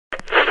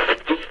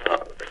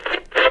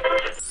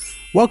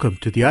Welcome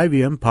to the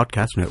IVM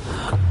Podcast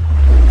Network.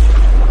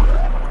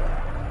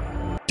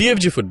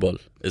 TFG Football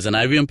is an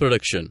IVM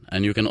production,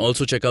 and you can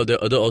also check out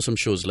their other awesome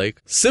shows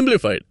like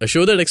Simplified, a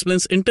show that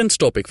explains intense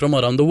topic from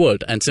around the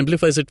world and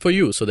simplifies it for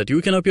you so that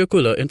you can appear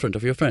cooler in front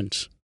of your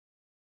friends.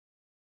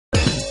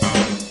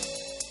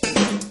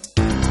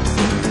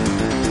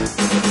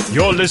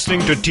 You're listening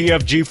to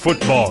TFG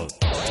Football.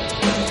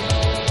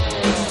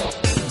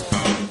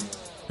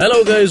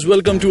 Hello guys,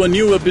 welcome to a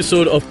new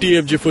episode of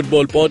TFG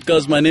Football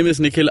Podcast. My name is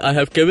Nikhil. I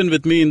have Kevin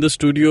with me in the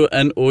studio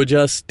and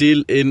Oja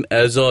still in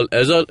Azol.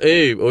 Azol,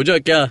 hey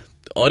Oja, क्या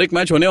और एक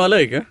match होने वाला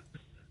है क्या?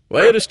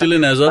 Why are you still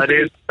in Azol?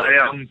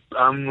 I'm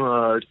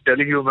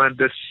telling you, man,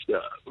 this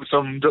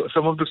some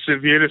of the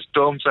severest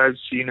storms I've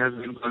seen has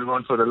been going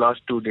on for the last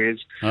 2 days.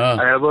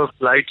 I have a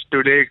flight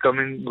today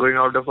going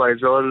out of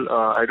Aizawl.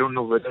 I don't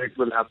know whether it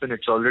will happen.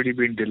 It's already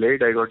been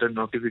delayed. I got a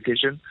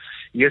notification.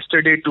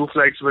 Yesterday, 2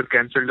 flights were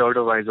cancelled out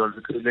of Aizawl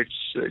because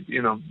it's,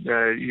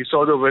 you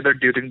saw the weather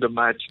during the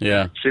match.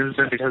 Yeah. Since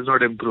then, it has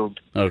not improved.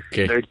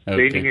 Okay. It's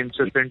raining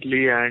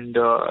incessantly and,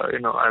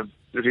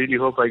 I really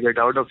hope I get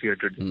out of here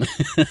today.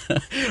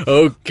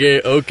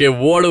 Okay.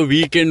 What a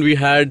weekend we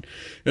had.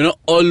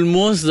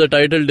 Almost the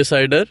title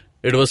decider.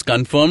 It was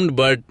confirmed,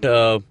 but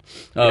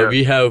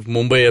we have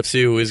Mumbai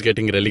FC who is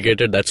getting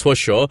relegated, that's for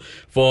sure.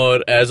 For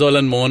Aizawl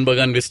and Mohun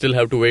Bagan, we still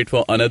have to wait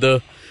for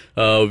another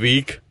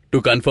week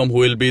to confirm who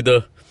will be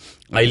the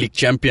I-League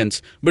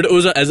champions. But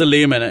as a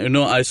layman,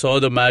 I saw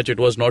the match. It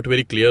was not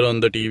very clear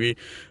on the TV.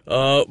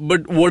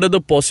 But what are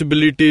the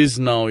possibilities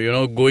now,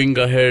 going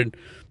ahead?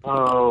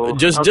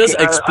 Just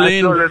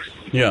explain.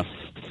 Yeah.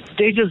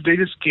 They just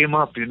came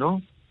up,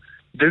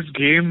 This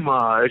game,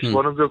 it's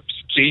one of the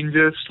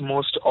strangest,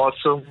 most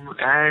awesome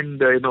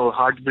and,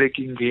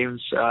 heartbreaking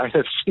games I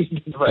have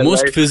seen in my life.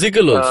 Most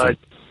physical also.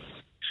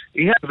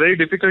 Yeah, very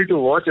difficult to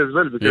watch as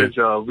well because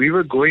we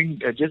were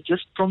going,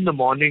 just from the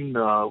morning,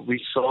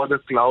 we saw the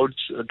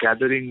clouds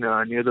gathering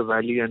near the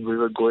valley and we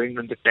were going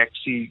in the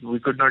taxi. We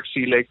could not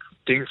see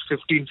things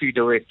 15 feet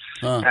away.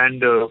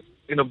 And,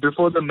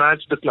 before the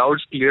match, the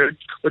clouds cleared.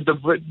 But the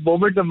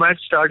moment the match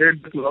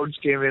started, the clouds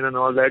came in and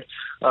all that.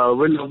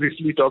 We'll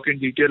obviously talk in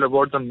detail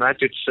about the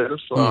match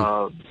itself.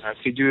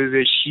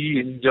 She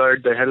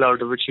enjoyed the hell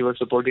out of it. She was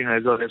supporting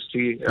Aizawl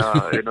FC.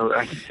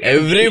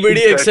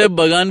 Everybody except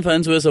Bagan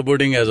fans were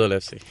supporting Aizawl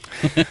FC.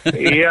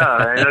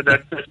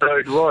 That's how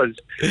it was.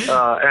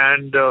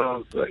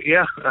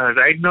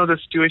 Right now the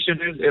situation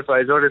is if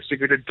Aizawl FC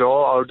get a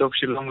draw out of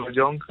Shillong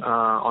Lojong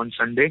on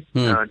Sunday,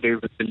 they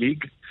win the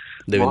league.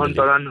 Mohun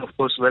Bagan, of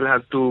course, will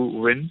have to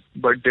win,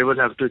 but they will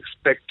have to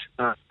expect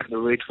and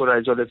wait for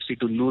Aizawl FC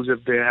to lose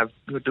if they have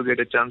to get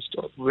a chance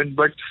to win.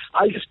 But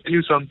I'll just tell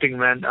you something,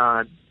 man.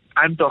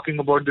 I'm talking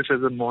about this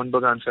as a Mohun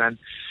Bagan fan.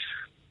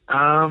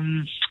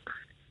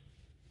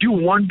 You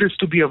want this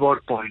to be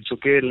about points,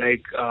 okay?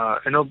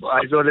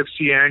 Aizawl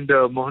FC and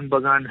Mohun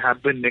Bagan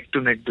have been neck to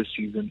neck this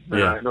season.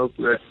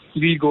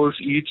 3 goals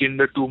each in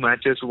the 2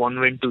 matches, 1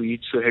 win to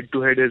each. So head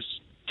to head is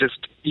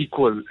just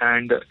equal.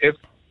 And if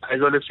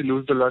Aizawl FC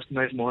lose the last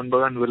match, Mohun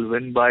Bagan will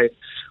win by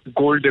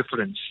goal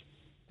difference,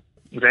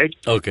 right?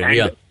 Okay,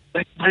 and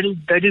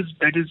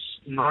That is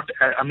not.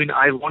 I mean,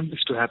 I want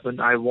this to happen.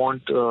 I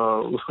want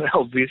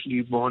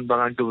obviously Mohun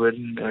Bagan to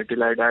win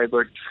till I die,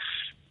 but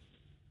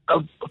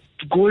a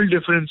goal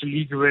difference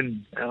league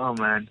win, oh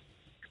man,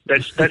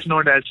 that's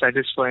not as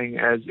satisfying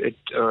as it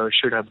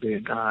should have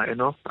been,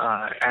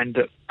 And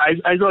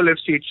Aizawl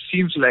FC, it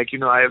seems like,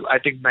 I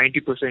think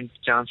 90%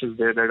 chances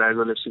there that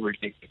Aizawl FC will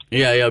take it.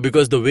 Yeah,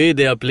 because the way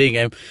they are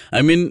playing,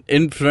 I mean,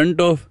 in front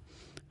of,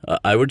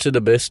 I would say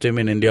the best team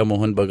in India,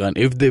 Mohun Bagan,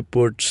 if they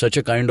put such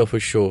a kind of a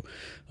show,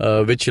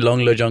 with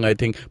Shillong Lojong, I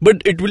think.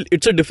 But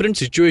it's a different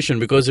situation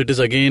because it is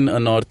again a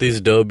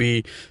Northeast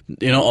derby.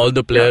 All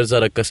the players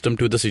are accustomed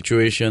to the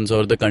situations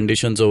or the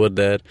conditions over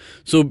there.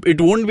 So it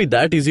won't be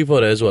that easy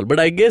for Aizawl. But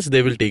I guess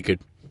they will take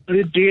it.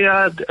 They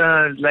are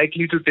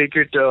likely to take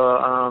it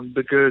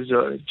because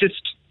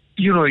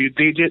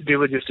they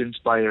were just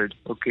inspired.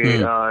 Okay,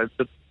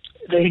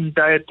 the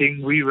entire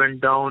thing, we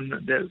went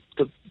down.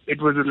 It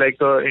was like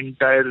an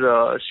entire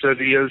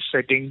surreal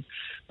setting.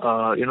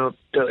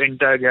 The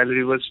entire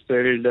gallery was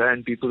filled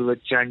and people were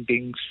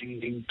chanting,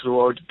 singing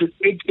throughout.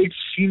 It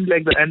seemed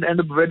like and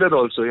the weather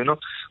also, the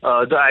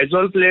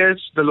Aizawl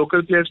players, the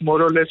local players more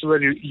or less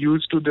were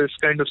used to this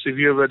kind of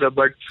severe weather,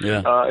 but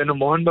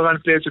Mohun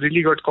Bagan players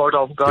really got caught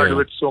off guard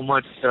with so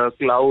much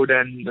cloud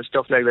and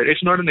stuff like that.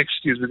 It's not an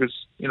excuse because,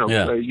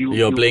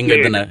 you're playing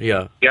at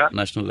the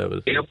national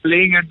level. You're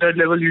playing at that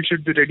level, you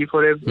should be ready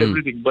for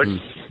everything. But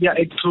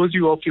it throws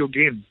you off your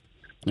game.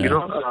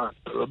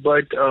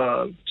 But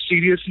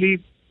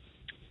seriously,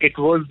 it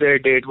was their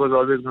day. It was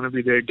always going to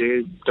be their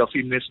day.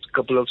 Duffy missed a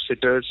couple of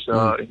sitters.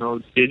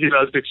 JJ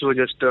Ralpix were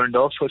just turned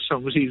off for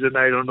some reason.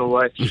 I don't know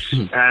why.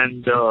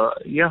 And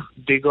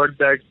they got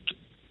that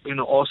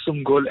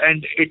awesome goal.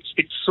 And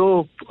it's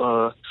so.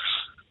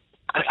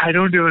 I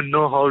don't even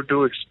know how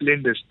to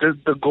explain this.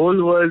 The goal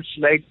was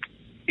like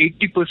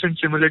 80%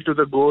 similar to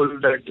the goal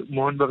that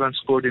Mohan Bagan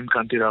scored in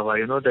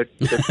Kantirawa.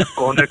 That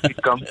corner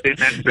kick comes in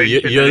and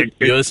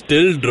you're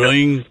still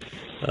drawing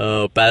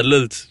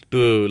parallels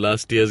to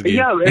last year's game.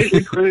 Yeah,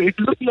 it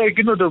looked like,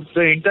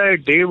 the entire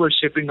day was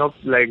shaping up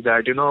like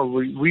that.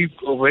 We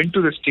went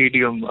to the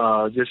stadium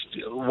just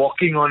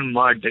walking on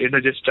mud,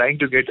 just trying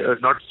to get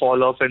not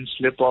fall off and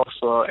slip off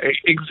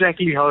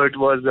exactly how it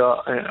was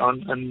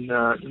on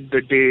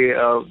the day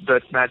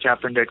that match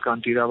happened at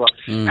Kantirawa.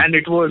 And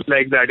it was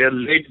like that. A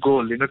late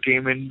goal,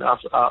 came in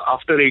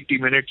after 80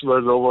 minutes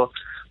was over.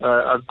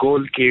 A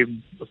goal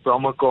came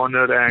from a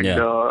corner and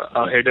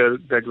a header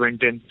that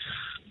went in.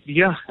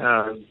 Yeah,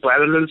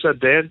 parallels are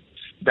there.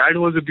 That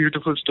was a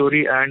beautiful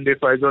story, and if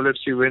Aizawl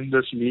FC win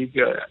this league,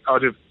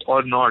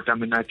 or not,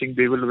 I think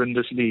they will win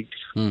this league.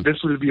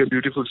 This will be a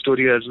beautiful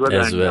story as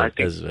well, I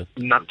think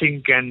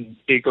nothing can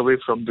take away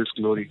from this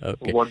glory,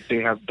 what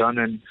they have done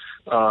and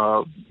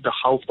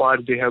how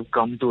far they have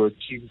come to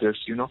achieve this.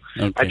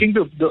 I think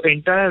the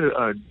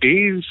entire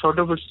day sort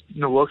of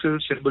works as a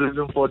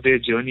symbolism for their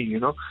journey.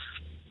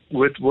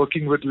 With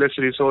working with less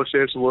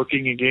resources,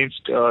 working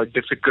against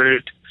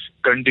difficult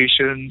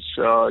conditions,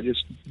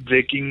 just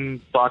breaking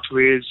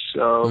pathways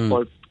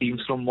for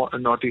teams from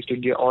Northeast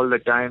India all the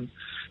time,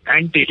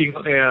 and taking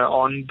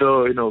on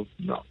the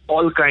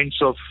all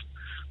kinds of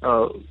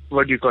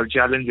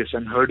challenges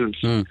and hurdles.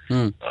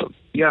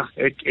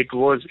 It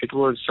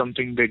was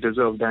something they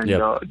deserved, and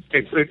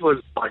it was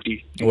a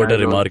party. What a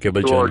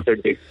remarkable journey. The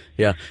day.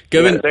 Yeah,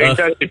 Kevin. The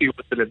entire city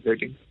was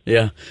celebrating.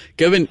 Yeah,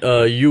 Kevin.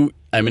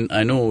 I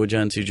know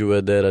Oja and Siju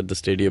were there at the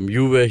stadium.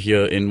 You were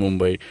here in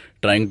Mumbai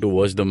trying to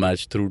watch the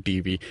match through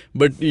TV.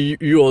 But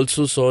you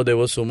also saw there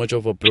was so much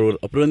of uproar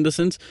in the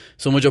sense,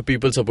 so much of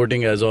people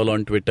supporting Aizawl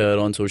on Twitter,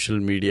 on social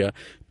media.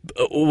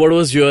 What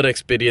was your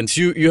experience?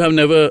 You have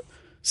never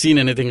seen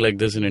anything like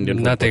this in Indian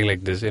football? Nothing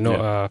like this.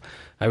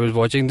 I was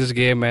watching this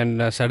game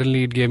and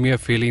suddenly it gave me a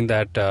feeling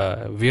that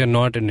we are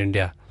not in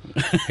India.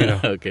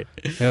 Okay.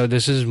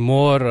 This is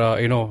more,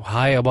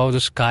 high above the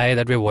sky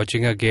that we're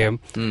watching a game.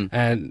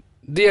 And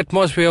the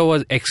atmosphere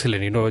was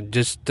excellent.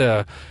 Just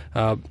the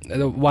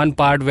one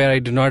part where I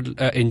did not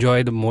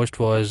enjoy the most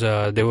was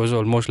there was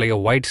almost like a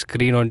white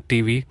screen on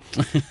TV.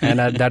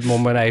 And at that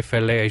moment, I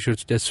felt like I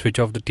should just switch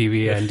off the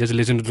TV and just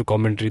listen to the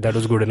commentary. That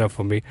was good enough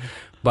for me.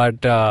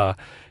 But,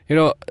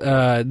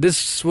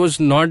 this was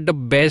not the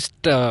best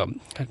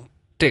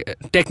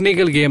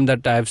technical game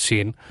that I've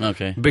seen.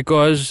 Okay.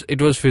 Because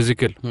it was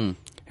physical.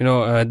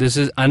 This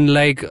is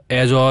unlike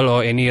Aizawl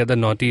or any other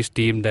Northeast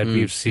team that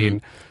we've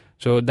seen.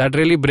 So that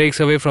really breaks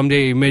away from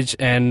their image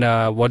and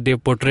what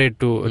they've portrayed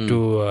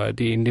to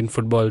the Indian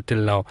football till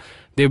now.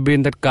 They've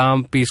been that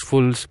calm,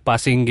 peaceful,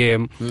 passing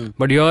game.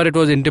 But here it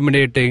was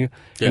intimidating.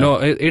 Yeah.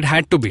 It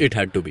had to be. It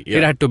had to be. Yeah.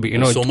 It had to be.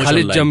 So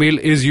Khalid Jamil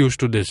is used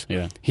to this.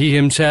 Yeah. He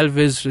himself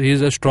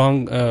he's a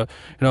strong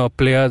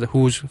player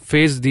who's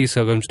faced these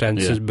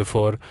circumstances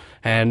before.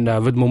 And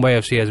with Mumbai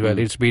FC as well,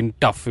 it's been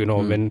tough.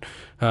 When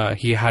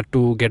he had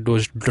to get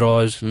those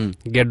draws,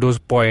 get those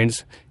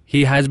points.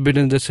 He has been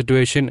in this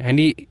situation and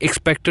he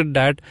expected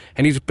that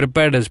and he's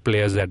prepared his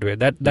players that way.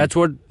 That's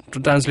what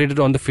translated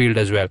on the field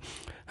as well.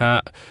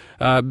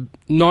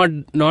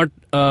 Not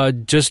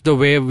just the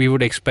way we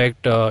would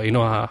expect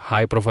a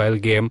high profile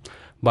game,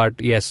 but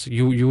yes,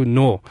 you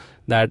know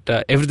that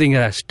everything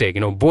has stake.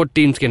 Both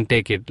teams can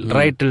take it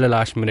right till the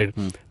last minute.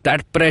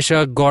 That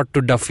pressure got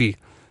to Duffy.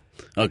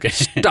 Okay.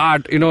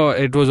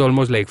 It was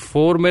almost like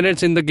 4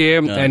 minutes in the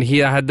game and he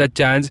had that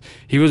chance.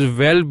 He was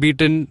well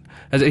beaten.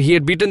 He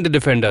had beaten the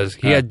defenders.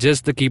 He had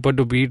just the keeper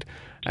to beat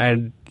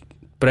and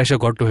pressure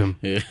got to him.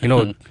 Yeah.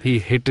 He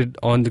hit it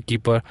on the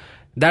keeper.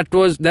 That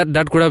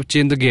could have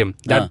changed the game.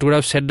 That could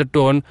have set the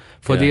tone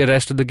for the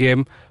rest of the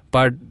game.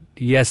 But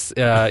yes,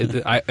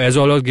 as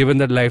always given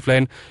that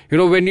lifeline.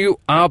 When you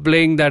are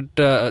playing that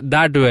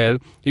well,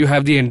 you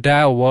have the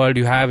entire world,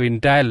 you have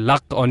entire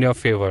luck on your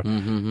favor.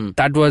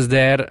 That was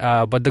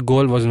there, but the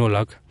goal was no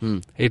luck.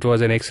 It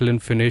was an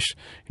excellent finish.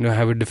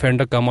 Have a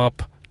defender come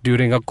up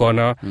during a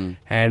corner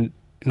and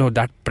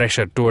that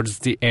pressure towards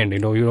the end.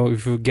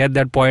 If you get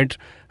that point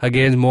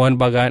against Mohan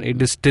Bagan,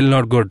 it is still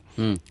not good.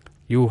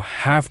 You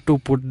have to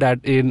put that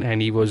in,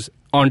 and he was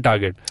on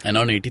target. And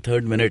on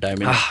 83rd minute,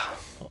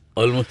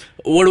 almost.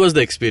 What was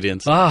the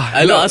experience?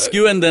 I'll ask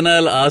you, and then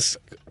I'll ask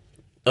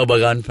a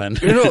Bagan fan.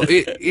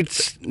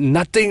 It's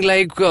nothing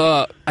like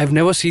I've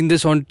never seen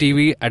this on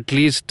TV, at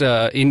least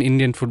in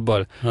Indian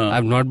football.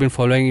 I've not been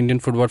following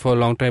Indian football for a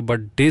long time, but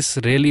this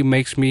really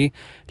makes me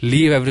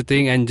leave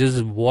everything and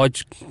just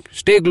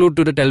stay glued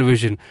to the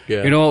television.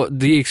 Yeah.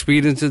 The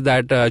experiences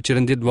that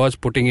Chiranjit was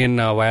putting in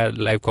via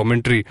live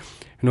commentary.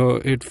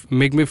 It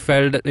made me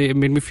feel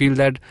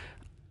that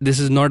this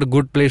is not a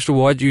good place to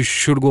watch. You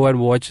should go and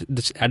watch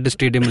this at the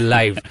stadium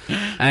live.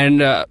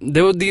 And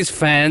there were these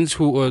fans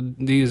who were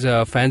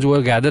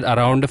gathered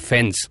around a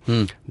fence.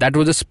 That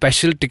was a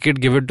special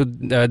ticket given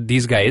to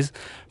these guys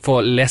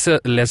for lesser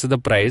the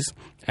price.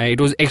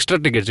 It was extra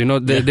tickets,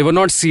 they were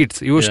not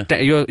seats. You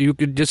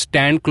could just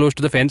stand close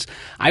to the fence.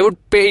 I would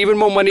pay even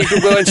more money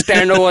to go and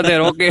stand over there.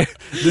 Okay,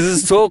 this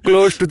is so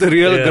close to the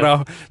real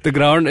ground. The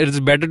ground. It's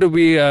better to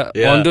be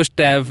on those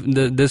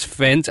this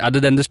fence other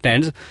than the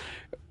stands.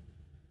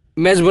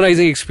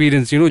 Mesmerizing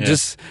experience,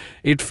 just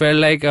it felt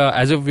like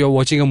as if you're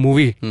watching a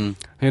movie.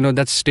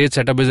 That stage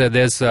setup is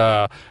there's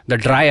the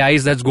dry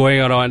ice that's going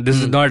around. This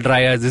is not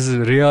dry ice, this is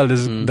real. This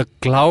is the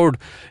cloud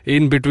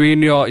in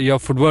between your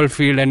football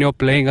field and you're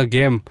playing a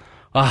game.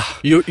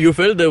 You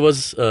felt there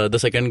was the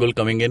second goal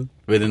coming in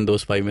within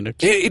those 5 minutes?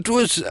 It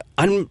was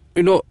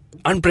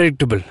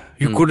unpredictable.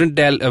 You couldn't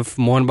tell if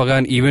Mohun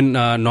Bagan, even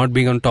not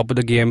being on top of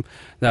the game,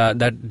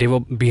 that they were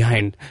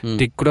behind.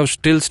 They could have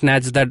still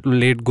snatched that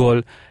late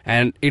goal,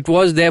 and it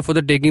was there for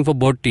the taking for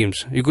both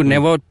teams. You could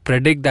never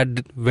predict that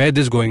where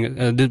this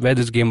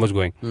game was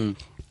going.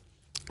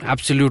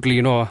 Absolutely,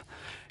 I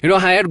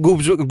had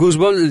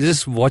goosebumps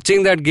just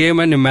watching that game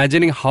and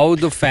imagining how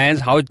the fans,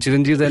 how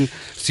Chiranjeev and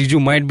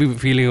Siju might be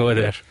feeling over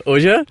there.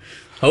 Oja,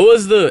 how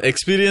was the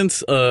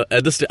experience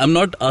at the I'm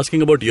not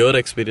asking about your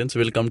experience,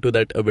 we'll come to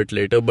that a bit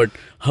later, but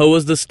how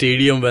was the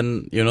stadium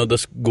when,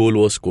 this goal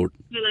was scored?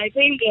 Well, I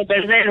think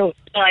better than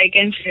I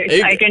can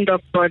say. I can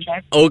talk about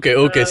that. Okay,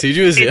 Siju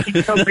is here.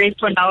 A break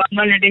for now. I'm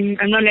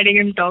not letting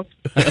him talk.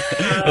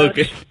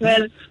 Okay.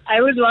 Well, I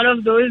was one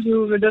of those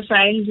with the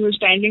fans who were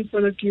standing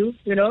for the queue,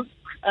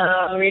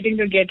 waiting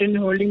to get in,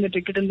 holding the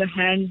ticket in the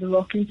hands,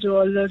 walking through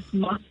all the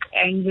muck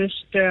and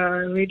just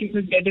waiting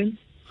to get in.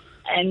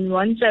 And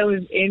once I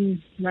was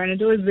in, man,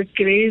 it was a bit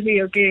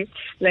crazy. Okay,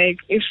 like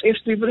if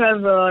people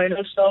have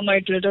saw my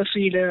Twitter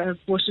feed, I've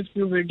posted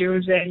few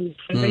videos and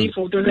many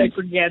photos I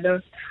could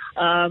gather.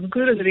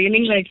 Because it was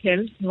raining like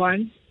hell.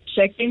 One.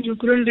 Second, you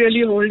couldn't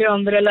really hold your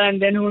umbrella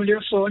and then hold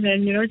your phone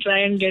and, try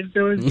and get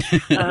those,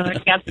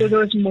 capture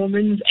those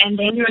moments. And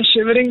then you're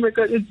shivering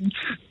because it's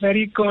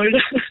very cold.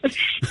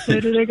 So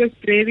it was like a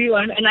crazy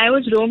one. And I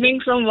was roaming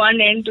from one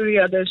end to the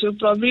other. So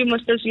probably you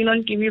must have seen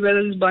on TV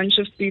where this bunch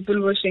of people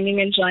were singing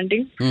and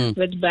chanting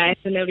with bands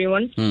and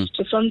everyone.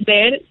 So from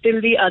there till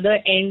the other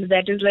end,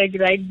 that is like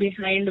right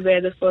behind where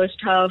the first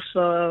half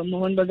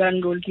Mohun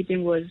Bagan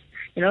goalkeeping was.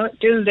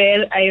 Till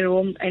there I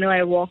roamed,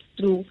 I walked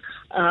through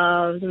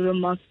the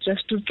muck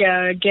just to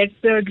get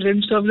the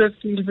glimpse of the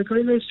field because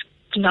it was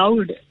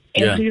cloud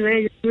everywhere.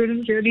 You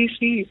couldn't really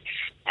see.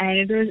 And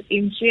it was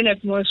insane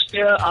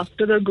atmosphere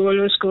after the goal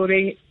was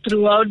scoring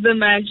throughout the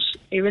match,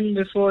 even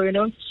before,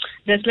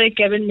 just like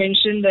Kevin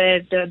mentioned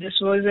that this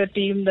was a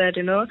team that,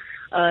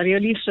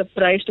 really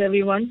surprised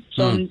everyone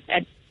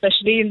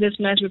especially in this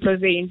match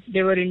because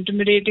they were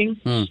intimidating.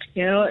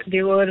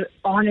 They were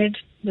on it,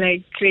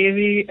 like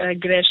crazy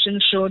aggression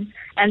shown,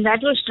 and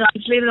that was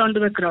translated onto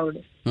the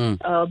crowd.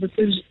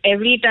 Because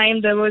every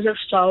time there was a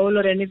foul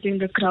or anything,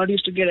 the crowd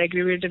used to get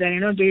aggravated,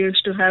 and they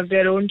used to have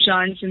their own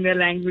chants in their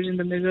language, in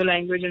the Mizo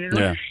language,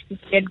 and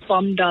get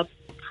pumped up.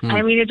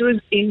 I mean, it was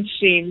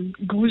insane.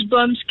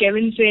 Goosebumps.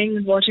 Kevin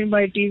saying, watching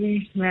by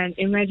TV, man,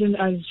 imagine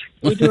us.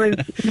 It was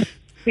insane.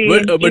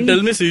 But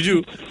tell me,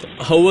 Siju,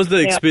 how was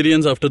the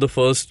experience after the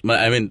first?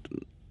 I mean,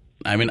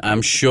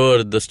 I'm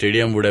sure the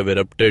stadium would have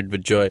erupted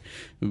with joy.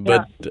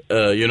 But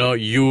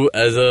you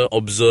as a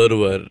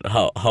observer,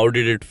 how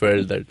did it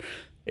feel that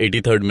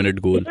 83rd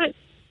minute goal?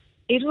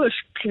 It was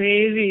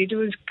crazy.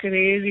 Because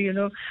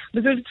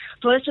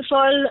first of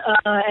all,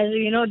 as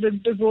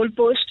the goal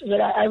post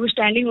where I was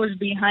standing was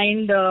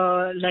behind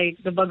the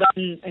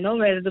Bagan,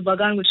 where the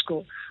Bagan would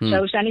score. So I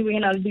was standing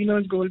behind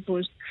Albino's goal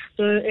post.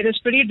 So it was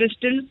pretty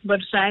distant, but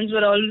fans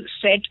were all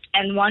set.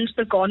 And once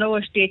the corner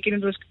was taken,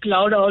 it was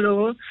cloud all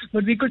over,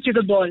 but we could see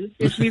the ball.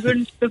 If we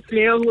couldn't see the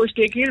player who was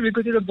taking it, we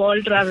could see the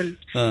ball travel.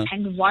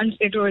 And once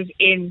it was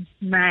in,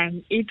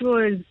 man, it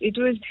was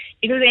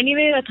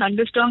anyway a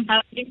thunderstorm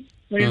happening.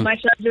 But it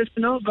might have just,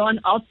 gone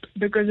up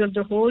because of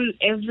the whole,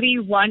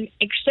 everyone,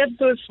 except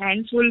those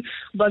handful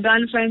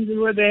Bagan fans who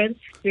were there,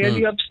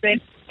 really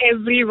upset.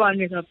 Everyone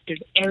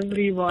erupted.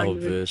 Everyone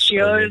with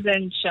cheers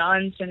and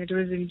chants, and it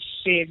was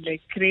insane,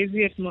 like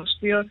crazy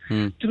atmosphere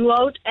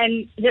throughout.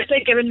 And just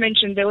like Kevin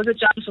mentioned, there was a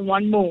chance for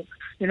one more,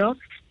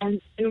 and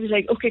it was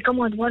like, okay, come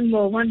on, one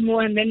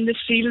more, and then they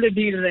seal the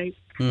deal, right?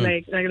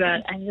 Like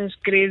that, and it was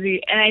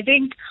crazy. And I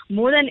think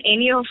more than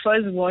any of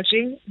us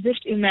watching,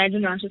 just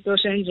imagine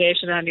Ashutosh and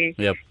Jayesh Rane.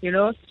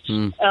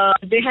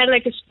 They had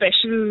like a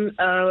special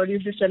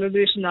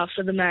celebration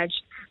after the match.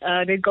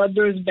 They got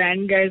those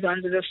band guys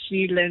onto the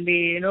field, and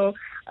they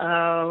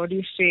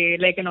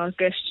like an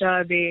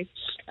orchestra, they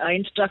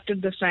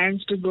instructed the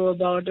fans to go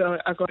about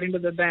according to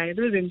the band. It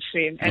was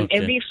insane. And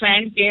every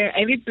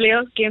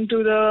player came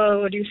to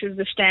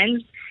the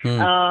stands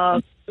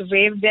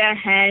waved their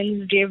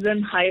hands, gave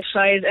them high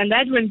fives, and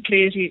that went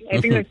crazy. I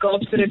think the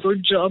cops did a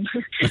good job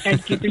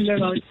at keeping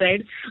them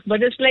outside. But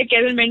just like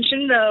Kevin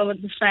mentioned,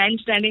 the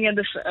fans standing at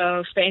the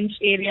fence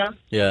area,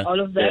 all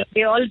of that,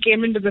 they all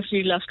came into the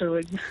field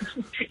afterwards.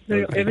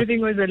 So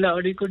everything was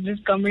allowed. You could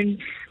just come in,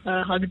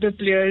 hug the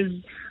players,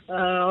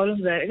 all of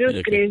that. It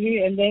was crazy.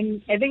 And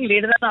then I think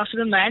later on after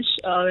the match,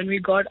 when we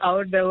got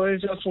out, there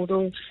was a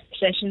photo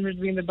session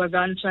between the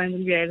Bagan fans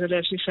and the Aizawl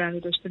FC fans.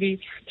 It was pretty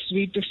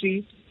sweet to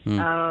see.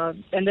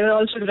 And there were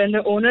also, when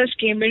the owners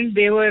came in,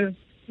 they were,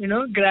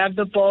 grabbed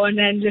the pawn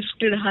and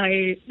lifted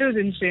high. It was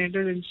insane. It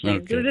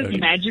was just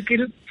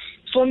magical.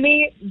 For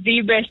me,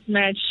 the best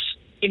match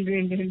in the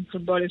Indian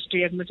football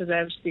history as much as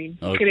I've seen.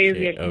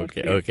 Crazy.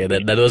 Okay.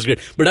 That was great.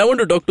 But I want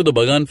to talk to the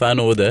Bagan fan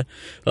over there.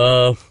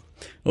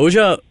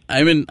 Osha,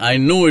 I mean, I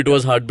know it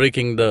was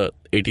heartbreaking, the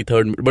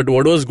 83rd, but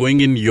what was going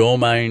in your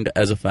mind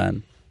as a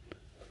fan?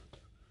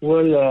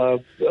 Well,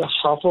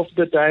 half of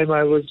the time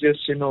I was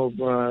just,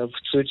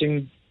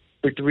 switching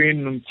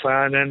between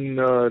fan and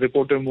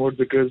reporter mode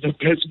because the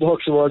press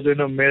box was in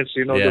a mess.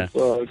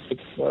 The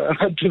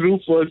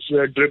roof was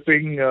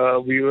dripping.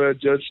 We were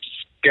just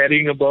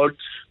carrying about.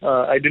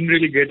 I didn't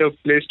really get a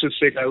place to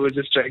sit. I was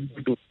just trying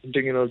to do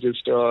something,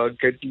 just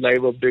get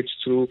live updates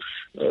through.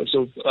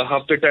 So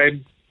half the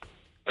time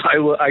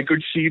I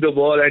could see the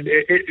ball, and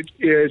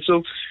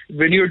so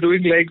when you're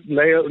doing like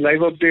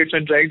live updates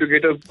and trying to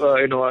get a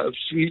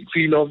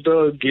feel of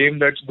the game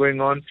that's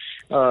going on,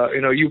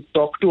 you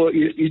talk to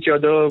each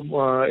other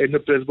in the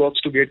press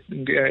box to get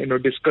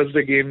discuss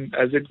the game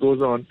as it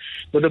goes on.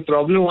 But the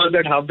problem was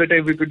that half the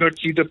time we could not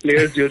see the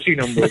players' jersey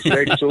numbers,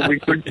 right? So we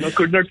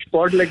could not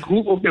spot like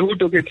who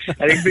took it,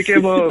 and it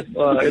became a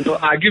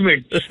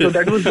argument. So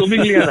that was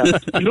Domingliana,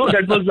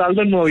 that was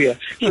Zaldan Movia.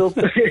 So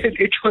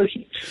it was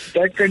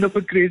that kind of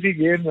a crazy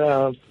game.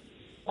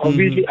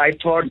 Obviously, I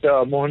thought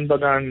Mohan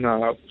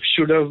Bagan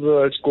should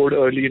have scored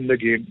early in the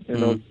game.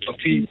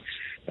 He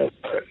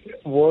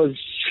was,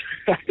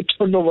 I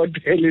don't know what the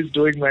hell he's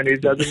doing, man. He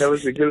doesn't have a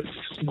single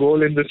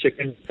goal in the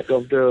second leg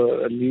of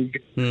the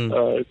league.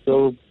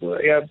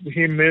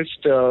 He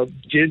missed.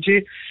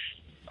 JJ,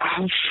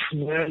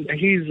 man,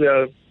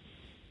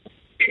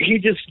 he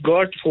just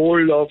got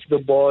hold of the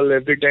ball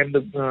every time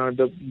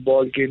the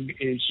ball came.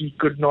 He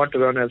could not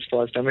run as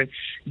fast. I mean,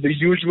 the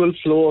usual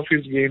flow of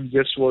his game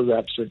just was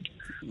absent.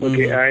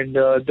 Okay, and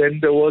then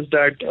there was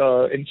that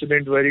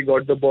incident where he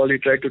got the ball. He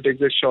tried to take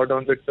the shot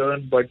on the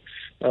turn, but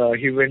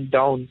he went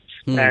down.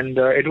 And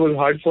it was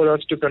hard for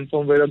us to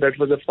confirm whether that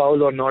was a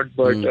foul or not.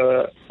 But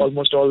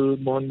almost all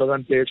Mohan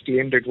Bagan players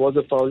claimed it was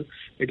a foul.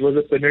 It was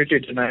a penalty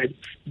denied.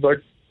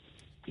 But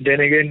then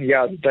again,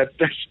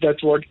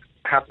 that's what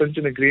happens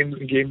in a game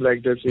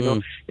like this.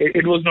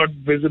 It was not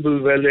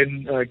visible well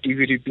in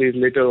TV replays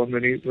later on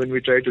when we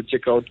try to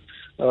check out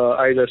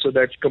either. So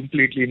that's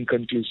completely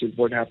inconclusive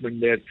what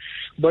happened there.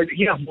 But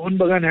Mohan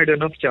Bagan had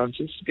enough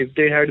chances. If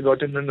they had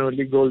gotten an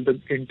early goal, the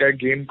entire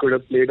game could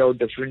have played out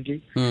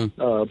differently.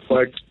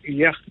 But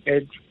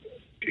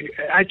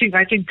I think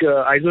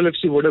Aizawl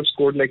FC would have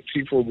scored like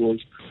 3-4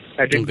 goals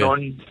had it not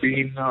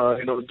been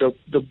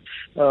the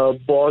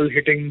ball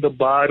hitting the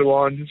bar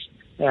once,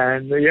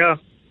 and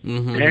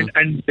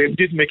and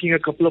Devjit making a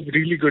couple of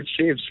really good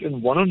saves,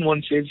 and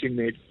one-on-one saves he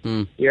made.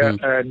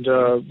 And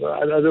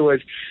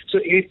otherwise, so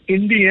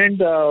in the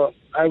end,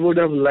 I would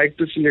have liked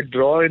to see a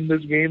draw in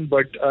this game,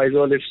 but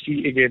Aizawl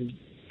FC again,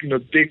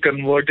 they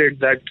converted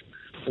that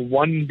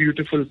one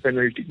beautiful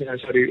corner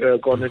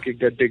kick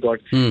that they got,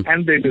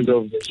 and they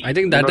deserve this. I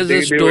think that is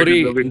the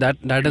story.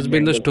 That has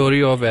been the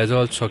story of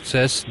Aizawl's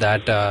success.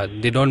 That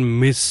they don't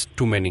miss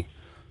too many.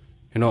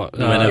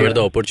 Whenever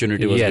the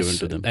opportunity was given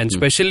to them, and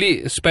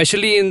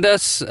especially in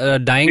this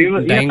dying.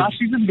 Last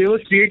season they were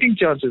creating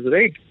chances,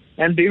 right?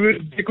 And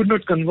they could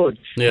not convert.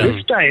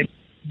 This time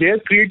they are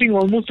creating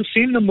almost the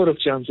same number of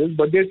chances,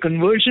 but their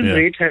conversion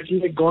rate has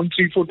gone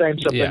 3-4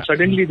 times up, and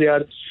suddenly they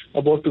are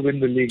about to win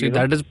the league.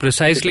 That is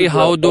precisely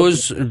how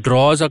those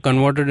draws are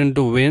converted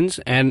into wins,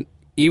 and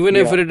even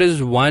if it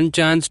is one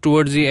chance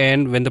towards the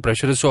end when the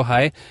pressure is so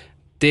high,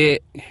 they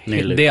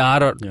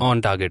are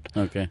on target.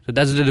 Okay. So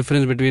that's the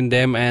difference between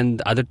them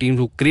and other teams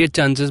who create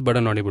chances but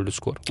are not able to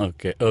score.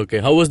 Okay.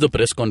 How was the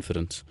press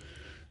conference?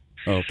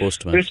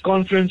 Post-match. Press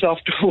conference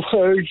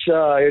afterwards,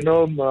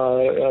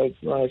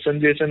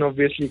 Sanjay Sen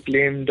obviously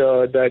claimed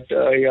that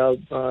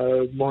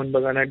Mohan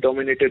Bagan had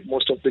dominated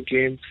most of the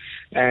game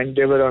and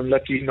they were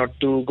unlucky not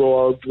to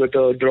go out with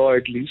a draw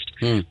at least.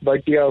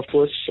 But of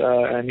course,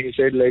 and he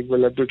said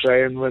we'll have to try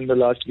and win the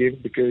last game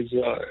because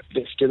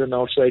there's still an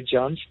outside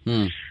chance.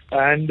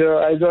 And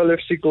Aizawl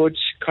FC coach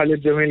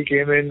Khalid Jamil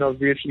came in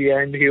obviously,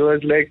 and he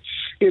was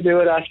they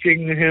were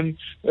asking him,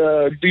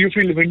 do you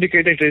feel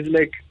vindicated? He's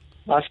like,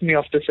 ask me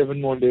after 7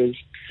 more days.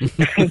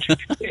 And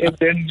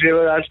then they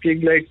were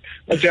asking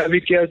अच्छा अभी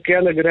क्या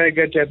लग रहा है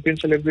क्या champion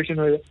celebration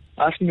होगा?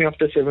 Ask me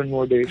after 7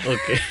 more days.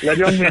 Okay.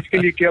 लजॉन match के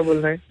लिए क्या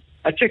बोलना है?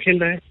 अच्छा खेल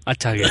रहा है,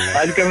 अच्छा खेल रहा है.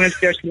 आज का मैच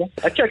क्या किया,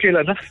 अच्छा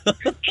खेला ना.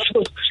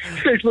 So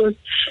it was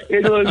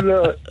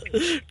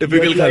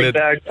Typical just like Khalid.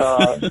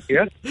 that.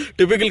 Yeah.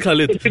 Typical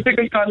Khalid.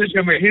 Typical Khalid.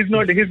 He's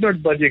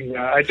not budging.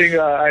 I think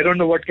I don't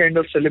know what kind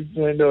of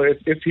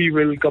if he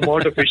will come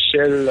out of his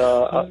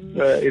shell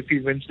if he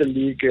wins the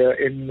league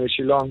in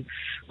Shillong.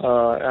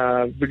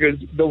 Because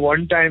the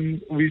one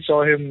time we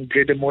saw him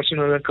get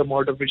emotional and come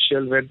out of his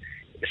shell when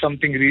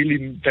something really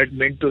that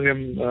meant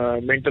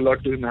a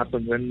lot to him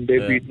happened when they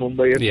beat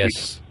Mumbai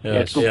FC.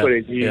 Yes. Super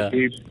 8.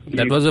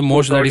 That was the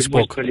most that he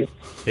spoke.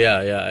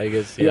 Yeah, I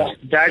guess. Yeah.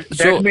 That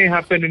may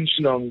happen in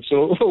Shillong.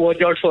 So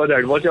watch out for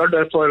that. Watch out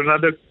for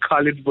another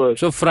Khalid burst.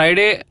 So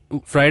Friday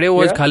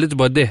was Khalid's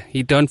birthday.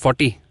 He turned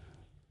 40.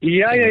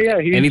 Yeah.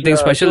 Anything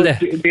special there?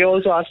 They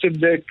also asked him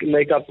that,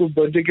 like, आपको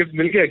birthday gift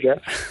मिल गया क्या?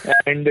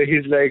 And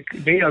he's like,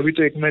 नहीं, अभी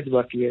तो एक match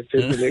बाकी है,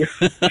 फिर मिलेगा.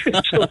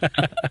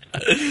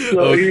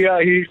 So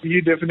yeah,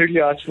 he definitely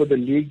asked for the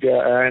league,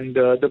 and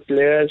the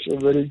players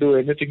will do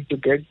anything to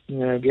get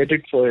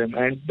it for him.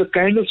 And the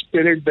kind of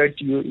spirit that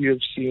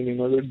you've seen,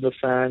 with the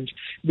fans,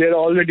 they're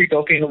already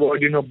talking about,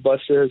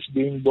 buses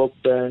being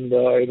booked, and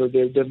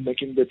they're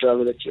making the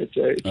travel. It's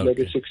like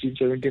a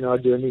 16-17 hour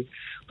journey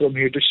from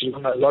here to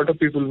Shillong. A lot of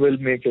people will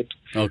make it.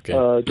 Okay.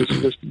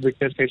 Just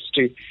witness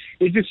history.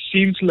 It just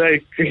seems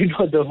like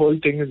the whole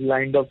thing is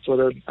lined up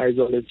for an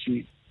Aizawl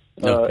FC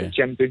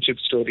championship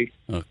story.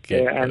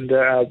 Okay. And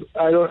I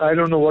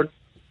don't know what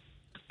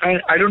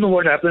I don't know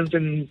what happens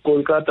in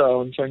Kolkata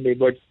on Sunday,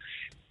 but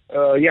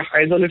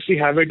Aizawl FC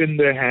have it in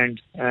their hand,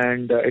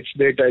 and it's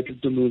their title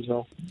to lose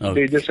now.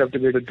 Okay. They just have to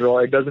get a draw.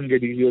 It doesn't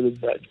get easier than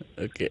that.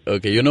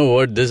 Okay. You know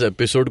what? This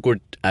episode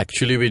could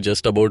actually be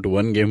just about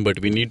one game,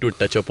 but we need to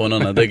touch upon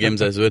on other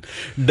games as well.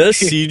 Does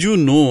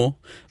Siju know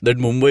that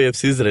Mumbai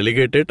FC is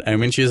relegated? I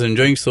mean, she's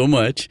enjoying so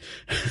much.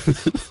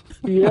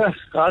 Yeah,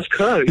 ask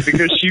her,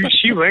 because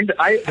she went.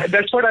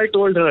 That's what I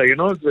told her.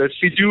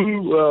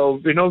 Siju,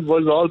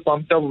 was all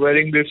pumped up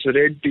wearing this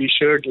red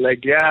T-shirt.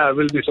 Like, I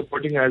will be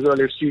supporting Aizawl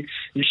FC.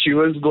 She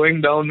was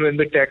going down in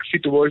the taxi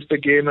towards the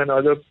game, and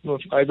other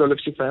Aizawl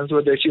FC fans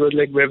were there. She was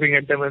like waving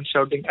at them and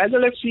shouting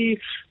Aizawl FC,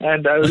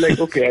 and I was like,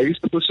 okay, are you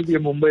supposed to be a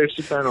Mumbai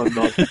FC fan or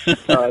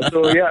not?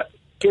 So yeah.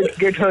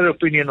 Get her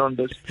opinion on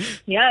this.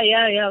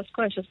 Yeah, of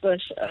course.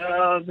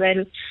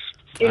 Well,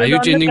 are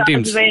you changing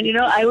teams? When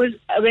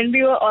when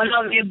we were on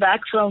our way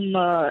back from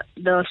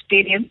the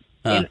stadium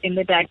in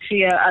the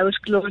taxi, I was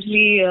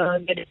closely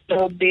getting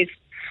updates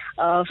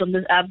from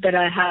this app that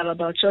I have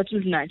about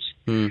Churchill's match.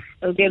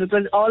 Okay,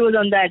 because all was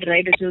on that,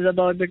 right? It was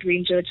about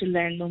between Churchill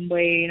and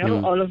Mumbai,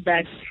 all of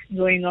that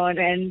going on.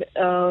 And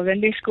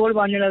when they scored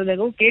 1-0, I was like,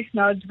 okay,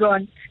 now it's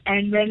gone.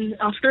 And then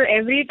after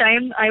every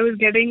time I was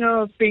getting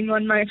a ping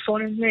on my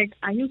phone, and like,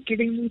 are you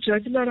kidding me?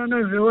 Churchill are on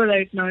a roll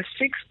right now,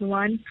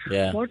 6-1.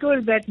 Yeah. What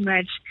was that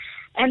match?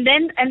 And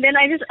then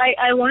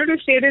I wanted to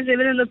say this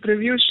even in the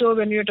preview show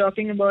when we were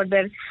talking about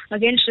that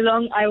against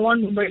Shillong. I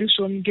want Mumbai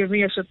to give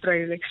me a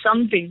surprise, like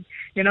something.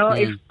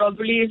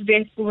 If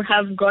they would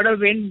have got a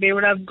win, they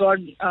would have got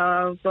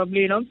got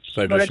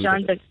a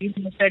chance at least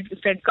in the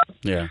Fed Cup.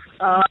 Yeah.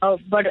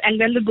 And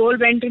then the goal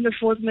went in the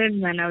 4th minute,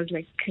 man. I was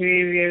like,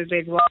 crazy. I was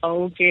like, wow,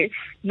 okay.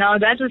 Now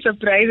that's a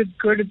surprise. It's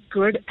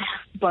good.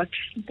 But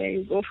there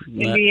you go.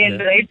 In the end,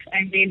 right?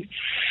 I mean,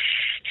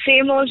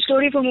 same old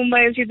story for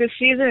Mumbai FC this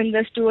season.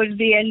 Just towards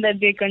the end that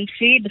they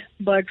concede,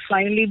 but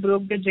finally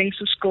broke the jinx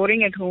of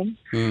scoring at home.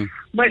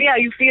 But yeah,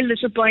 you feel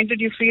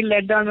disappointed, you feel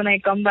let down when I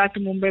come back to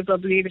Mumbai.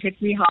 Probably it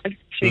hit me hard,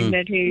 saying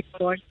that, hey,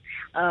 what,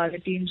 the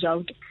team's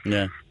out.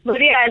 Yeah.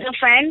 But yeah, as a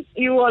fan,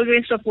 you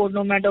always support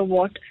no matter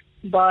what.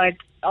 But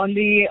on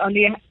the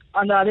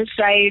other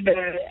side,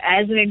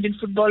 as an Indian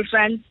football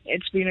fan,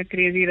 it's been a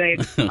crazy ride,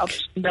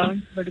 ups and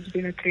downs, but it's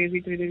been a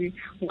crazy,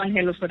 one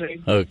hell of a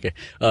ride. Okay.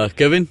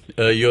 Kevin,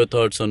 your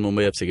thoughts on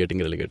Mumbai FC getting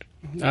relegated?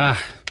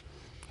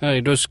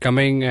 It was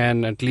coming,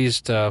 and at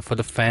least for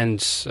the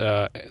fans,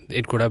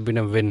 it could have been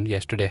a win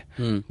yesterday.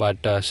 But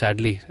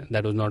sadly,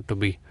 that was not to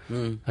be.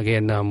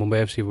 Again,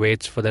 Mumbai FC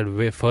waits for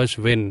that first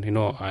win.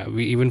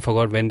 We even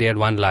forgot when they had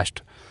won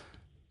last.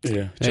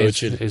 Yeah,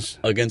 Churchill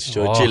against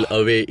Churchill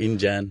away in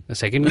Jan. The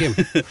second game.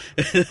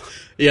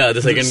 Yeah,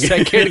 the second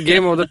game. Second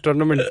game of the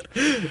tournament.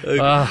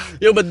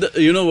 Yeah, but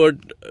you know what?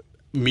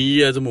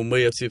 Me as a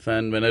Mumbai FC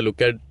fan, when I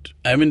look at,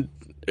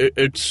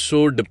 it's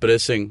so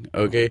depressing,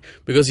 okay?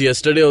 Because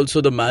yesterday also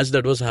the match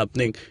that was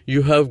happening,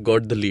 you have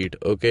got the lead,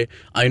 okay?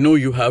 I know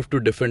you have to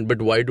defend,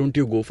 but why don't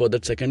you go for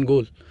that second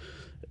goal?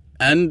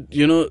 And,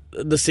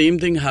 the same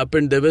thing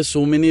happened. There were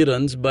so many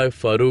runs by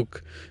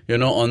Farooq,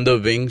 on the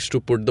wings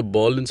to put the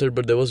ball inside,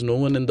 but there was no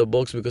one in the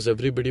box because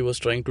everybody was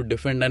trying to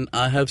defend. And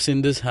I have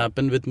seen this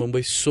happen with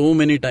Mumbai so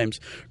many times.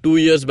 2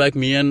 years back,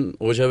 me and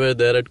Oja were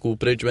there at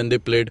Cooperage when they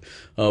played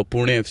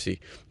Pune FC.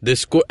 They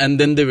scored and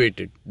then they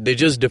waited. They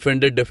just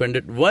defended.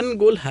 One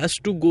goal has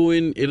to go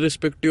in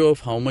irrespective of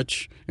how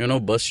much,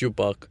 bus you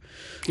park.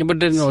 Yeah, but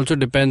then it also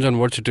depends on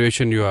what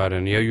situation you are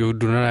in. Yeah, you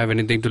do not have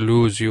anything to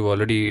lose. You've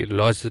already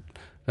lost the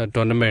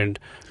tournament.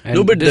 And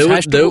no, but there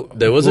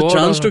was a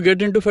chance to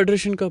get into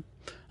Federation Cup.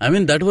 I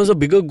mean, that was a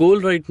bigger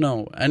goal right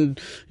now. And,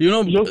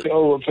 Look,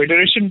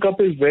 Federation Cup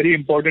is very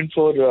important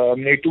for,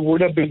 it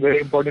would have been very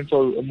important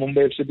for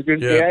Mumbai FC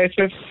because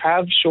AIFF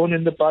have shown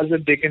in the past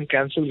that they can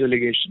cancel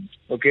relegation.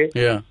 Okay?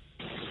 Yeah.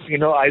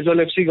 Aizawl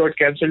FC got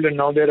cancelled and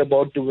now they're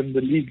about to win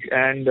the league.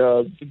 And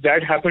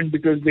that happened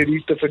because they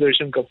reached the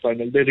Federation Cup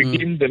final. They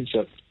redeemed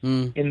themselves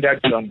in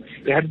that run.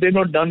 Had they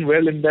not done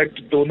well in that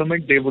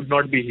tournament, they would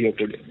not be here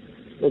today.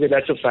 Okay,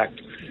 that's a fact.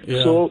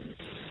 Yeah. So,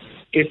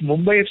 if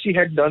Mumbai FC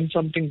had done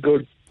something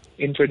good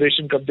in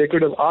Federation Cup, they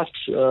could have asked,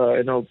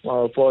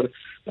 for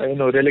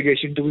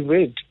relegation to be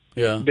waived.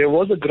 Yeah. There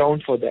was a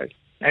ground for that,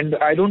 and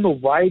I don't know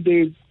why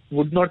they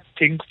would not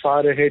think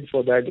far ahead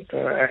for that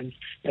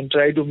and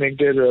try to make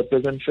their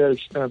presence felt.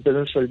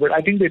 But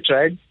I think they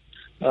tried.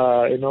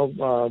 But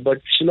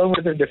Shillong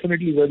was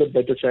definitely were the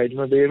better side.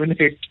 They even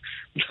hit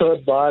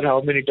the bar how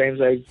many times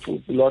I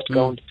lost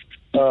count.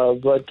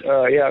 And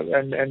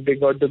they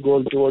got the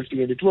goal towards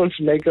the end. It was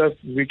like a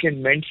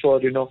weekend meant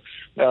for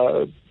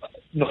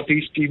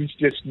Northeast teams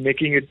just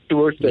making it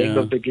towards the end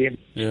of the game.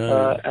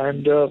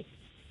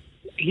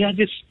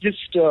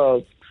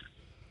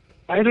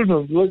 I don't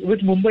know.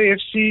 With Mumbai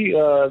FC,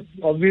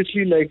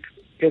 obviously, like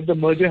if the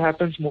merger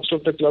happens, most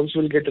of the clubs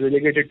will get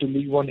relegated to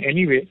League One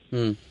anyway.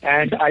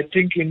 And I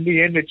think in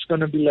the end, it's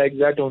going to be like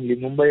that only.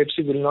 Mumbai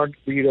FC will not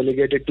be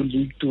relegated to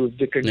League Two if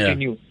they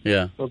continue.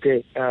 Yeah.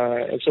 Okay.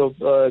 So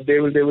they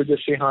will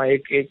just say,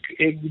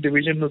 ek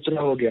division utra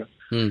ho gaya.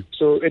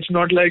 So it's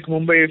not like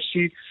Mumbai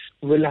FC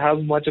will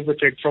have much of a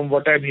threat from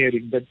what I'm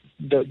hearing. But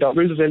the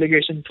double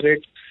relegation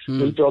threat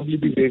will probably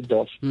be waived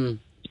off.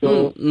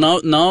 So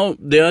now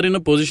they are in a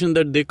position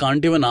that they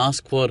can't even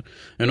ask for,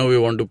 we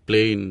want to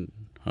play in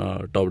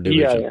top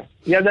division.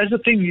 Yeah, that's the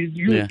thing.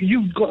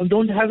 You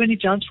don't have any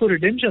chance for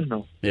redemption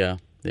now. Yeah.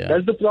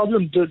 That's the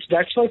problem.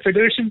 That's why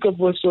Federation Cup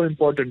was so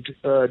important,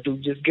 to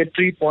just get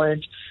 3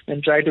 points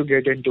and try to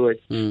get into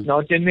it.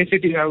 Now Chennai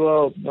City have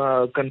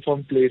a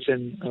confirmed place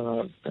in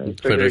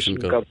Federation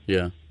Cup.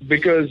 Yeah.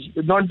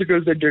 Not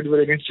because they did well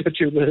against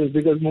Churchill, but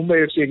because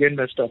Mumbai FC again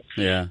messed up.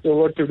 Yeah. So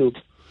what to do?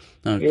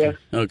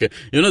 Okay.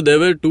 There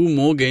were 2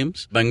 more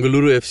games.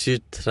 Bengaluru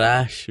FC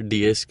thrashed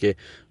DSK.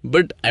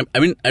 But, I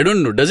mean, I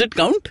don't know. Does it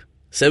count?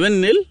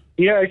 7-0?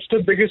 Yeah, it's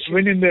the biggest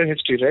win in their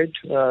history, right?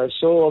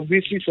 So,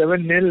 obviously,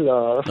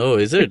 7-0. Oh,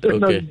 is it?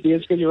 Okay.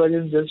 DSK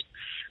Shivajans just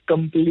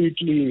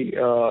completely,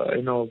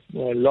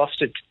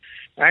 lost it.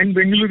 And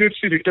Bengaluru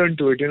FC returned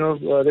to it.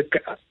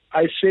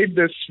 I said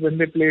this when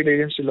they played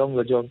against Shillong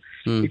Lajong.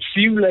 It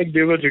seemed like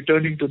they were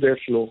returning to their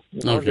flow.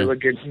 They were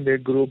getting their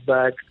group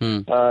back.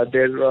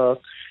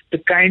 The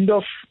kind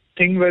of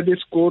thing where they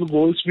score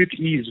goals with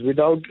ease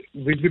without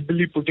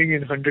visibly putting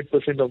in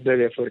 100% of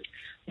their effort.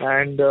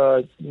 And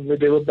when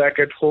they were back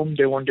at home,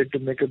 they wanted to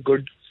make a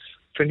good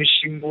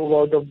finishing move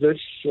out of this.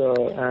 They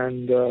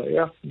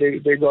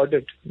got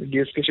it.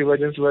 DSK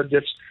Shivajans were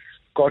just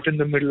caught in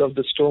the middle of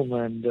the storm.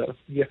 And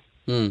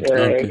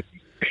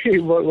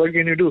what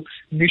can you do?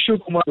 Nishu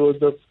Kumar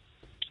was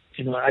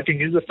I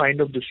think he's the find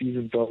of the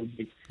season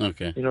probably.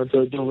 Okay.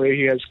 The way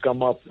he has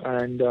come up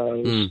and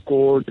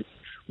scored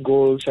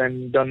goals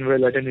and done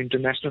well at an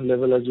international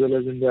level as well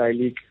as in the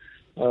I-League.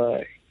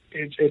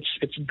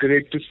 It's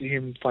great to see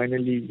him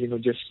finally,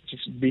 just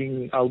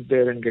being out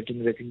there and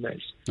getting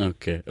recognized.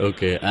 Okay.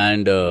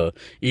 And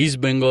East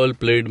Bengal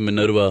played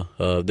Minerva.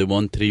 They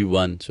won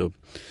 3-1. So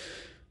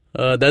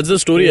that's the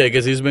story, I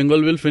guess. East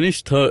Bengal will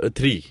finish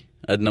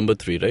at number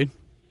 3, right?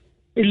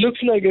 It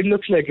looks like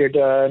it.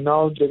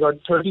 Now they got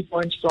 30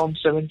 points from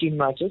 17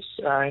 matches,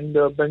 and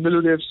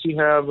Bengaluru FC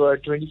have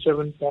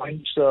 27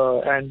 points,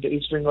 and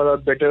East Bengal are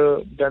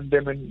better than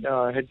them in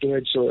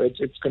head-to-head. So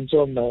it's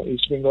confirmed now.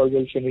 East Bengal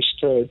will finish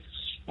 3rd,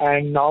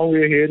 and now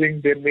we're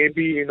hearing there may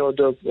be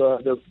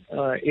the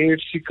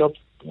AFC Cup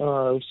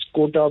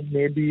quota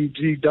may be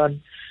redone,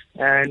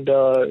 and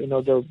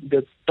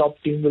the top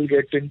team will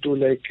get into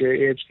like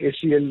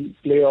ACL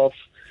playoff.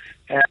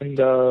 And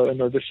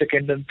the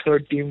second and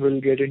third team will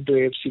get into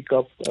AFC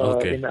Cup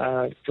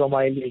from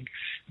I-League.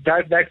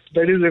 That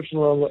is if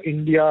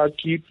India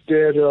keep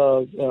their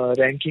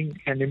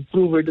ranking and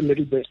improve it a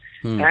little bit.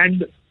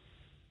 And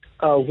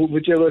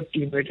whichever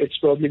team it's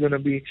probably going to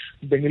be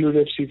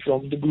Bengaluru FC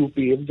from the Group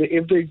E.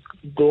 If they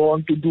go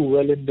on to do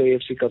well in the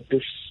AFC Cup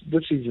this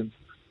season,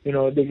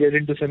 they get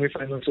into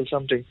semi-finals or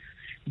something,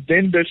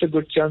 then there's a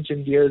good chance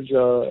India's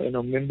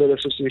member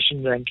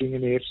association ranking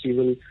in AFC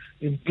will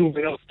improve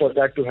enough for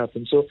that to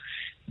happen. So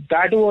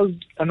that was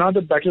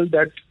another battle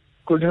that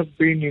could have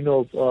been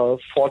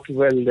fought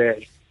well there.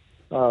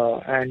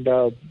 And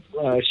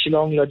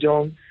Shillong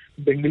Lajong,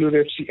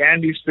 Bengaluru FC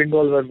and East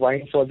Bengal were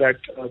vying for that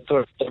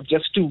third,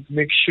 just to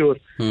make sure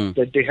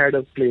that they had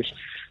a place.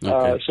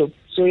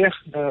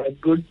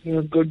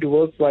 Good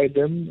work by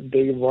them.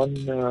 They won,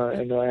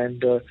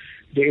 and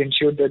they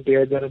ensured that they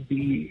are going to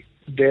be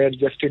there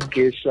just in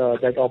case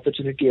that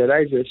opportunity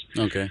arises.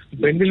 Okay.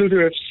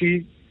 Bengaluru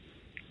FC,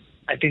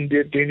 I think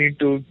they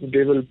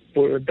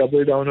will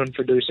double down on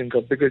Federation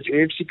Cup because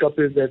AFC Cup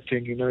is that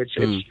thing.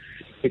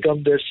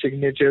 become their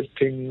signature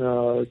thing,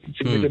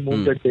 signature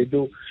move that they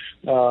do.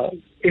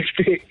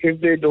 If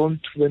they don't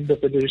win the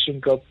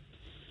Federation Cup,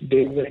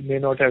 they may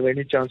not have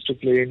any chance to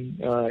play in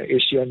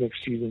Asia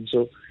next season.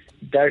 So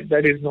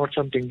that is not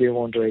something they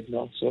want right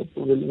now. So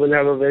we'll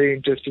have a very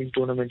interesting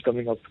tournament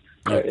coming up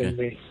in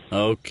May.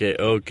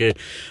 Okay.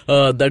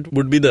 That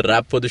would be the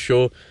wrap for the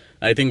show.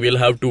 I think we'll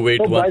have to wait.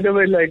 By the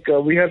way,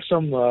 we have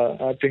some,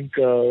 I think,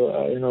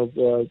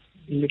 little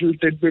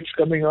tidbits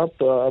coming up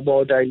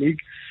about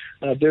I-League.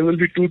 There will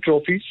be 2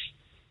 trophies.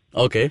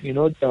 Okay.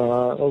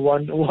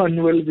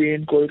 One will be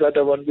in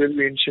Kolkata, one will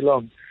be in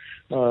Shillong.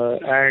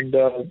 And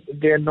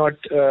they are not,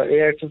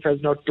 AIFF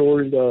has not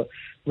told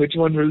which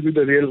one will be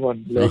the real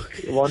one.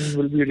 One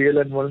will be real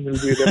and one will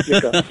be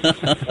replica.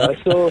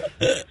 So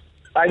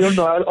I don't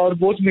know, or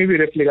both may be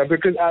replica.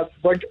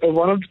 But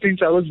one of the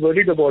things I was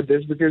worried about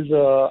this because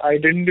I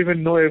didn't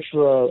even know if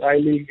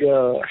I-League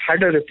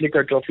had a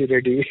replica trophy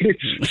ready.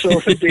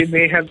 So they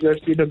may have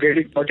just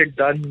got it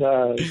done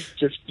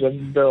just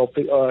when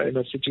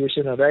the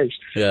situation arrives.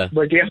 Yeah.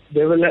 But yeah,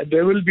 there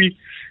will be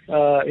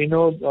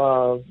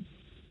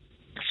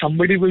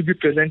somebody will be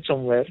present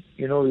somewhere.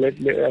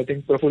 I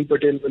think Praful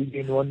Patel will be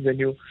in one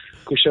venue,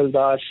 Kushal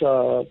Das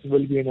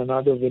will be in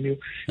another venue.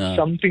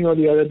 Something or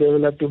the other, they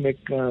will have to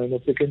make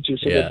pick and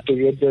choose to get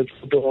the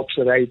photo ops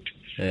right.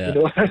 Yeah.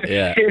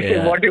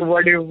 What if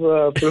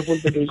Praful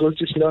Patel goes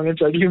to Shillong and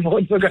suddenly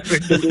Mohan Bagan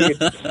wins the league?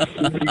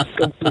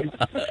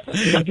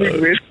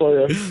 Complete waste for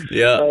him.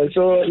 Yeah.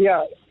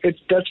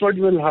 That's what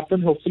will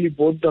happen. Hopefully,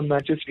 both the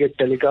matches get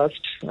telecast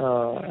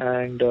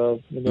and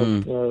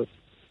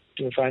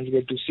fans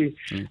get to see.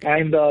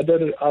 And the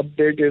other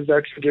update is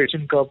that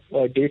Federation Cup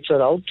dates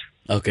are out.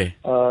 Okay.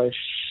 So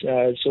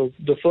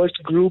the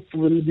first group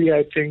will be,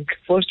 I think,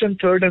 first and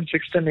third and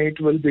sixth and eighth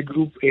will be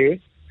Group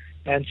A,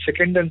 and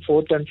second and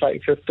fourth and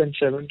fifth and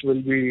seventh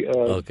will be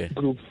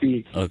Group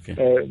B. Okay.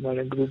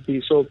 Group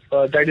B. So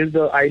that is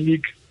the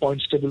I-League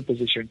points table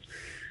position.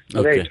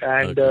 Okay. Right.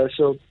 And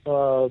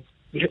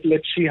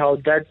let's see how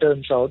that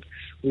turns out.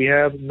 We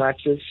have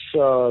matches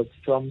from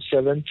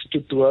 7th to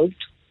 12th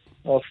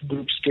of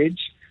group stage.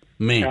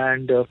 May.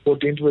 And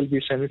 14th will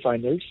be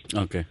semi-finals.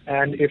 Okay.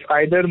 And if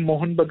either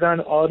Mohan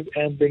Bagan or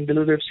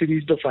Bengaluru FC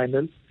reach the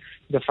final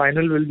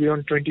will be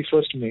on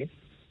 21st May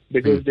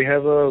because they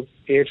have a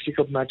AFC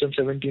Cup match on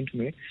 17th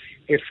May.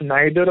 If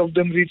neither of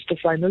them reach the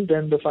final,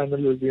 then the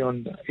final will be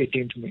on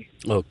 18th May.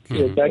 Okay.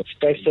 So that's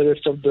the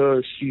rest of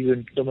the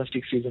season,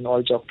 domestic season,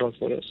 all chalked out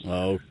for us.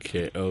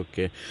 Okay.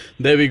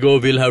 There we go.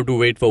 We'll have to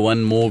wait for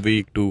one more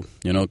week to,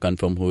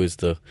 confirm who is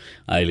the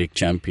I-League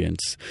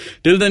champions.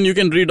 Till then, you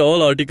can read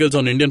all articles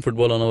on Indian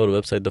football on our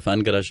website,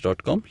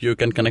 thefangarage.com. You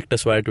can connect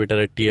us via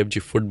Twitter at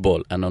TFG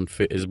Football and on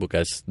Facebook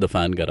as The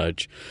Fan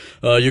Garage.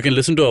 You can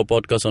listen to our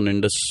podcast on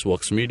Indus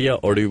Vox Media,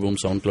 Audio Boom,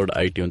 SoundCloud,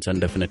 iTunes,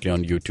 and definitely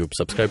on YouTube.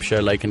 Subscribe,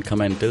 share, like, and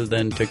comment. Till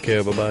then, take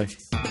care. Bye-bye.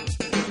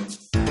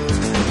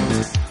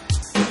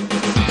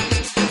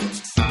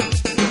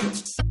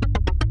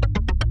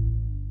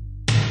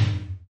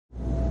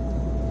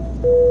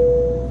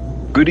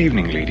 Good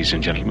evening, ladies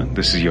and gentlemen.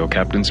 This is your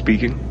captain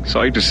speaking.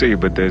 Sorry to say,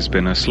 but there's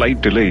been a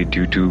slight delay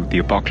due to the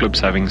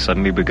apocalypse having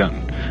suddenly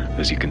begun.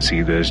 As you can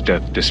see, there's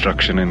death,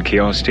 destruction, and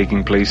chaos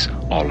taking place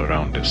all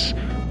around us.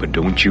 But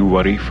don't you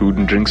worry, food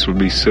and drinks will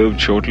be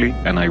served shortly,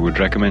 and I would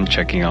recommend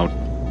checking out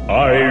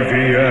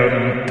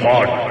IVM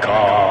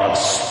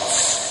Podcasts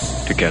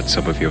to get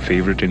some of your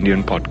favorite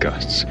Indian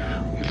podcasts.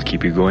 We'll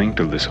keep you going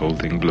till this whole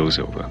thing blows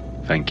over.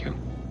 Thank you.